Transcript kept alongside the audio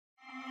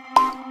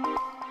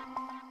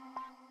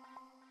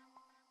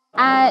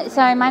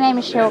So my name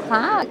is Cheryl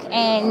Clarke,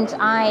 and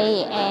I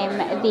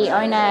am the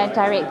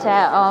owner-director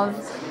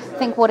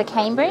of Water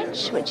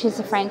Cambridge, which is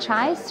a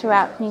franchise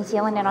throughout New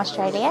Zealand and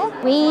Australia.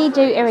 We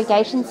do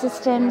irrigation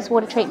systems,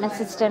 water treatment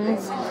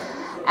systems,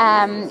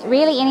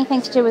 really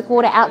anything to do with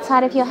water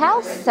outside of your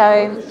house, so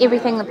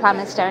everything the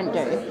plumbers don't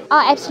do.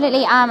 Oh,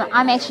 absolutely.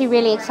 I'm actually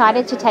really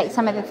excited to take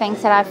some of the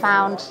things that I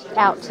found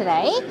out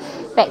today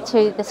back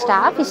to the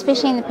staff,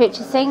 especially in the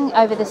purchasing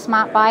over the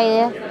smart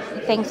buyer,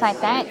 things like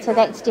that. So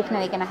that's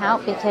definitely going to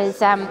help,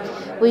 because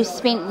we've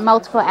spent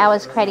multiple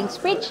hours creating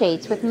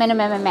spreadsheets with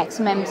minimum and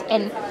maximums,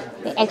 and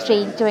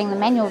actually doing the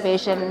manual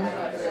version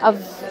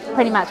of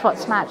pretty much what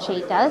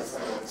Smartsheet does.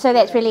 So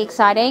that's really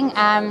exciting.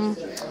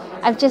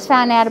 I've just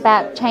found out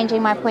about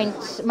changing my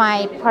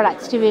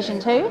products to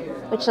version 2,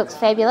 which looks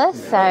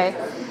fabulous, so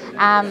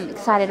I'm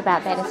excited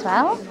about that as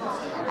well.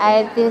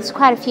 There's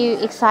quite a few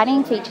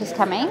exciting features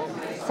coming,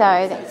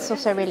 so that's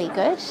also really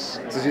good.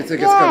 So do you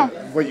think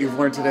what you've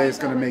learned today is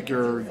going to make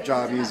your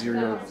job easier,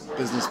 your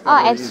business better?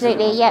 Oh,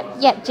 absolutely,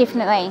 yep,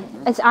 definitely.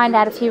 It's ironed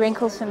out a few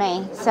wrinkles for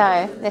me,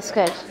 so that's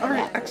good. All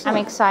right, excellent.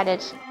 I'm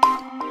excited.